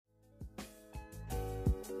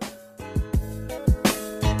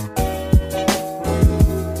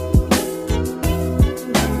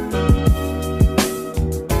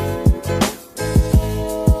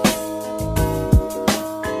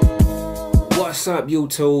What's up,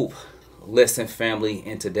 YouTube? Listen, family,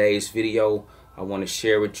 in today's video I want to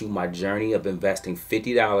share with you my journey of investing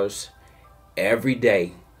 $50 every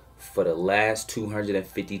day for the last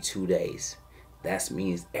 252 days. That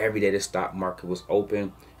means every day the stock market was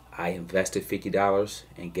open, I invested $50,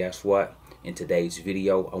 and guess what? In today's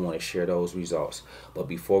video I want to share those results. But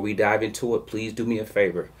before we dive into it, please do me a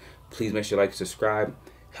favor. Please make sure you like and subscribe.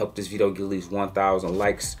 Help this video get at least 1,000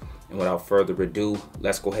 likes. And without further ado,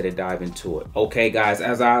 let's go ahead and dive into it. Okay, guys,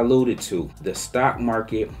 as I alluded to, the stock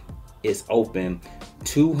market is open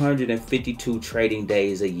 252 trading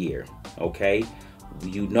days a year. Okay,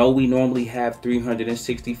 you know we normally have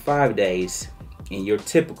 365 days in your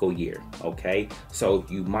typical year. Okay, so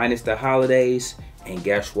you minus the holidays, and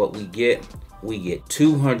guess what we get? We get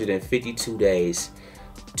 252 days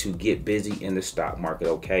to get busy in the stock market.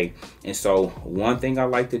 Okay, and so one thing I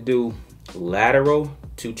like to do, lateral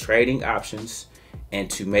to trading options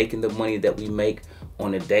and to making the money that we make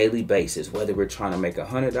on a daily basis, whether we're trying to make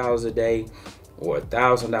 $100 a day or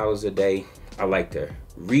 $1,000 a day, I like to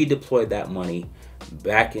redeploy that money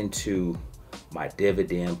back into my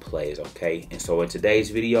dividend plays. Okay, and so in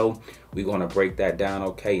today's video we're going to break that down.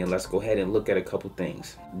 Okay, and let's go ahead and look at a couple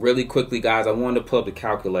things really quickly, guys. I wanted to pull up the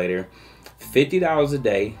calculator. $50 a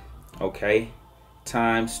day, okay,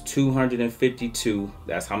 times 252,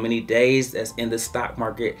 that's how many days that's in the stock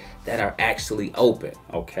market that are actually open.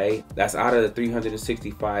 Okay, that's out of the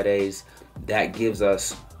 365 days. That gives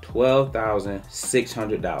us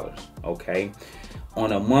 $12,600. okay,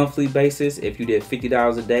 on a monthly basis, if you did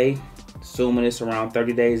 $50 a day, assuming it's around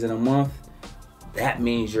 30 days in a month, that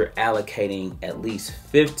means you're allocating at least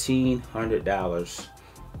 $1,500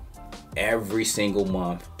 every single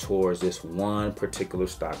month towards this one particular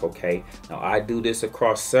stock. Okay, now I do this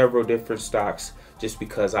across several different stocks just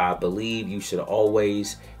because I believe you should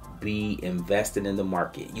always be invested in the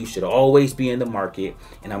market. You should always be in the market,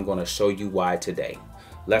 and I'm going to show you why today.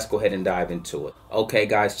 Let's go ahead and dive into it. Okay,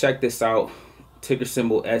 guys, check this out. Ticker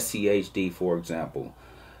symbol SCHD, for example.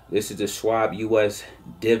 This is the Schwab US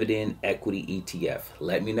Dividend Equity ETF.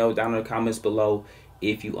 Let me know down in the comments below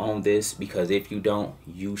if you own this, because if you don't,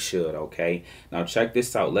 you should. Okay, now check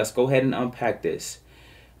this out. Let's go ahead and unpack this.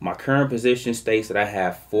 My current position states that I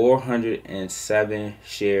have 407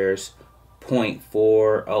 shares,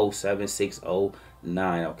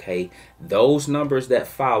 0.407609. okay, those numbers that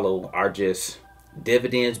follow are just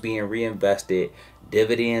dividends being reinvested,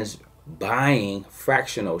 dividends buying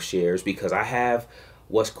fractional shares, because I have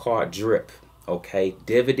what's called DRIP. Okay,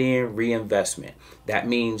 dividend reinvestment. That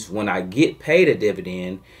means when I get paid a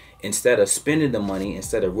dividend, instead of spending the money,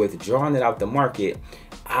 instead of withdrawing it out the market,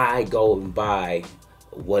 I go and buy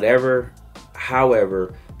whatever,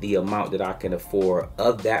 however, the amount that I can afford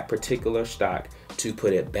of that particular stock to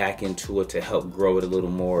put it back into it to help grow it a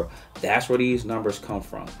little more. That's where these numbers come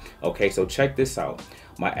from. Okay, so check this out.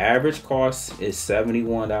 My average cost is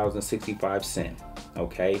 $71.65.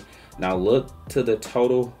 Okay, now look to the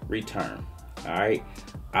total return. All right,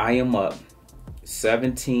 I am up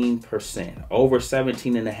 17%, over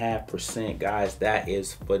 17.5%, guys. That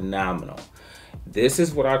is phenomenal. This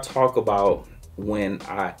is what I talk about when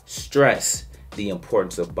I stress the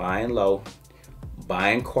importance of buying low,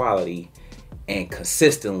 buying quality, and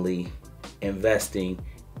consistently investing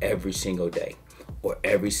every single day, or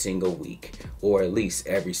every single week, or at least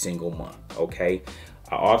every single month. Okay,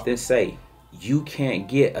 I often say you can't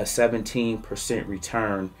get a 17%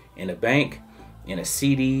 return in a bank, in a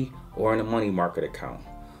CD, or in a money market account.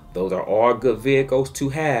 Those are all good vehicles to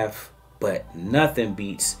have, but nothing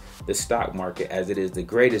beats the stock market, as it is the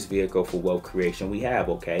greatest vehicle for wealth creation we have.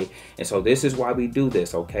 Okay, and so this is why we do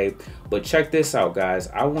this. Okay, but check this out, guys.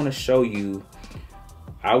 I want to show you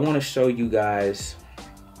guys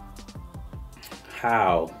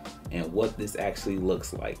how and what this actually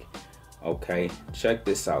looks like. Okay, check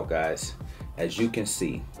this out, guys. As you can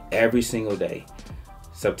see, every single day,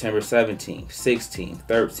 September 17th, 16th,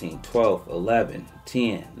 13th, 12th, 11,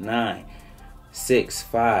 10, 9, 6,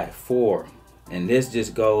 5, 4. And this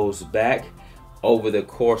just goes back over the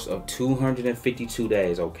course of 252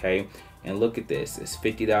 days. Okay, and look at this. It's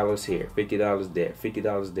 $50 here, $50 there,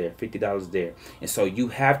 $50 there, $50 there. And so you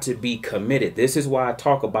have to be committed. This is why I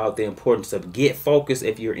talk about the importance of get focused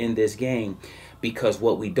if you're in this game, because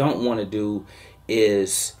what we don't want to do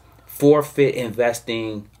is forfeit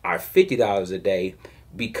investing our $50 a day,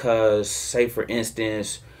 because say for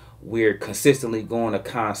instance we're consistently going to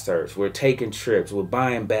concerts, we're taking trips, we're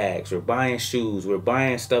buying bags, we're buying shoes, we're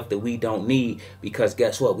buying stuff that we don't need, because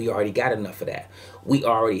guess what? We already got enough of that. We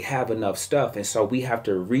already have enough stuff. And so we have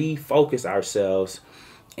to refocus ourselves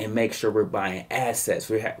and make sure we're buying assets.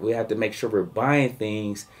 We have to make sure we're buying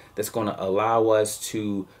things that's going to allow us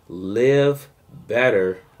to live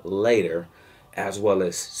better later, as well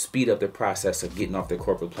as speed up the process of getting off the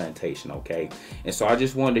corporate plantation, okay? And so I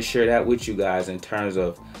just wanted to share that with you guys in terms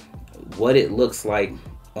of what it looks like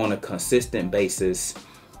on a consistent basis,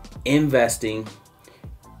 investing,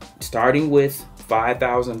 starting with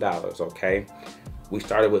 $5,000, okay? We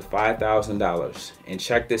started with $5,000, and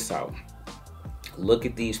check this out. Look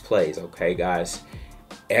at these plays, okay, guys?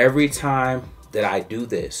 Every time that I do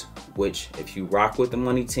this, which if you rock with the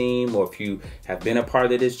money team, or if you have been a part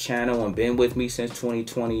of this channel and been with me since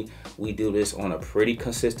 2020, we do this on a pretty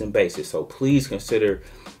consistent basis. So please consider,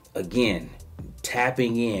 again,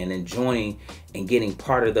 tapping in and joining and getting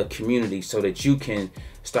part of the community so that you can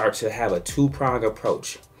start to have a two-pronged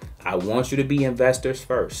approach. I want you to be investors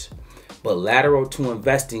first, but lateral to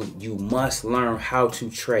investing, you must learn how to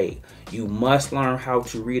trade. You must learn how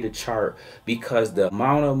to read a chart, because the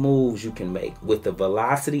amount of moves you can make with the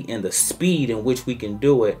velocity and the speed in which we can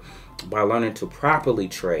do it by learning to properly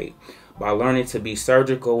trade, by learning to be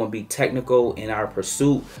surgical and be technical in our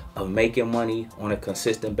pursuit of making money on a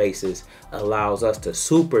consistent basis, allows us to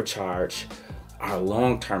supercharge our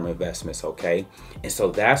long-term investments, okay? And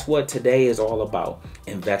so that's what today is all about.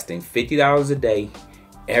 Investing $50 a day,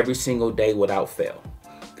 every single day without fail.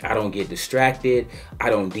 I don't get distracted. I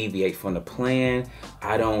don't deviate from the plan.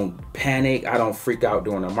 I don't panic. I don't freak out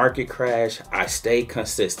during a market crash. I stay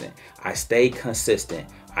consistent. I stay consistent.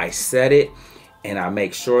 I set it, and I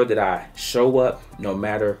make sure that I show up no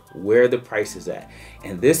matter where the price is at.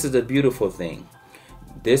 And this is a beautiful thing.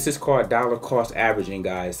 This is called dollar cost averaging,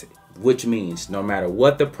 guys, which means no matter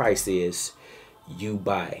what the price is, you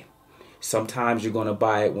buy. Sometimes you're going to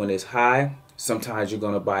buy it when it's high. Sometimes you're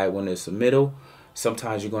going to buy it when it's the middle.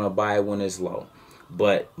 Sometimes you're going to buy it when it's low.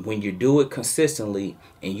 But when you do it consistently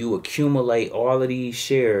and you accumulate all of these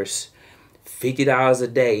shares, $50 a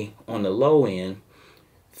day on the low end,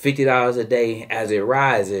 $50 a day as it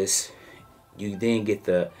rises, you then get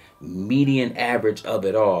the median average of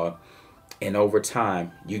it all. And over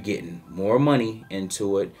time, you're getting more money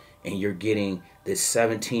into it, and you're getting this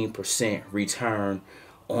 17% return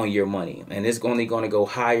on your money. And it's only going to go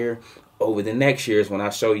higher over the next years when I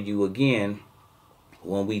show you again,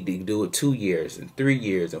 when we do it 2 years and 3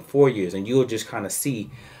 years and 4 years, and you'll just kind of see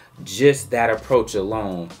just that approach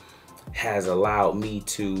alone has allowed me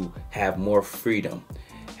to have more freedom,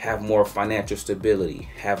 have more financial stability,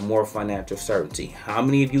 have more financial certainty. How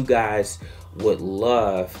many of you guys would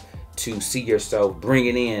love to see yourself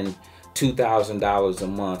bringing in $2,000 a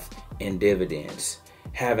month in dividends,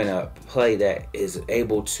 having a play that is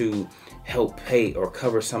able to help pay or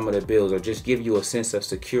cover some of the bills, or just give you a sense of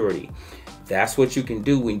security? That's what you can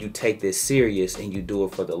do when you take this serious and you do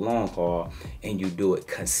it for the long haul, and you do it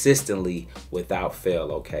consistently without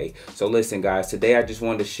fail, okay? So listen, guys, today I just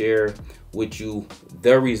wanted to share with you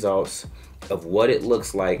the results of what it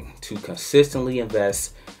looks like to consistently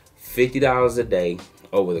invest $50 a day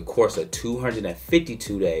over the course of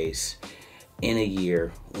 252 days in a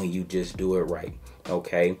year when you just do it right,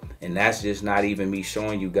 okay? And that's just not even me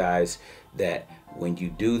showing you guys that when you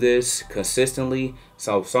do this consistently,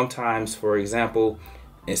 so sometimes, for example,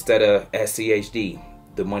 instead of SCHD,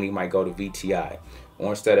 the money might go to VTI, or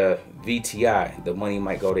instead of VTI, the money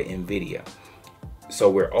might go to NVIDIA. So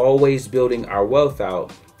we're always building our wealth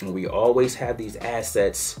out, and we always have these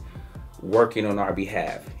assets working on our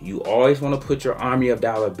behalf. You always want to put your army of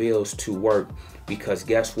dollar bills to work, because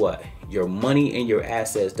guess what? Your money and your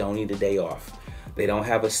assets don't need a day off. They don't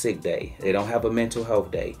have a sick day. They don't have a mental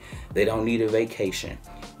health day. They don't need a vacation.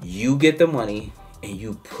 You get the money and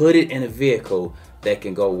you put it in a vehicle that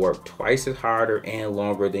can go work twice as harder and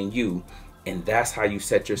longer than you. And that's how you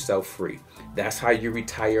set yourself free. That's how you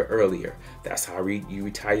retire earlier. That's how you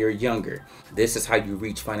retire younger. This is how you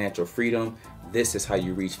reach financial freedom. This is how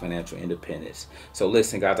you reach financial independence. So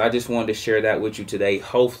listen, guys, I just wanted to share that with you today.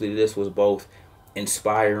 Hopefully this was both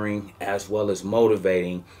inspiring as well as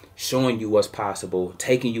motivating, showing you what's possible,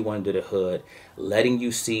 taking you under the hood, letting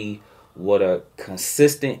you see what a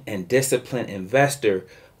consistent and disciplined investor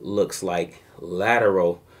looks like,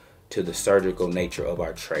 lateral to the surgical nature of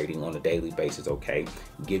our trading on a daily basis, okay?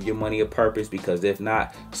 Give your money a purpose, because if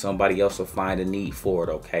not, somebody else will find a need for it,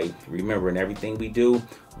 okay? Remember, in everything we do,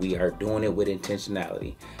 we are doing it with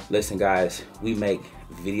intentionality. Listen, guys, we make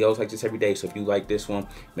videos like this every day, so if you like this one,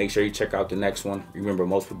 make sure you check out the next one. Remember,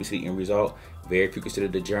 most people see end result. Very few consider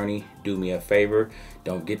the journey. Do me a favor,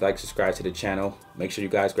 don't get subscribe to the channel. Make sure you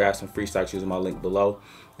guys grab some free stocks using my link below,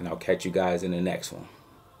 and I'll catch you guys in the next one.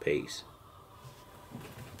 Peace.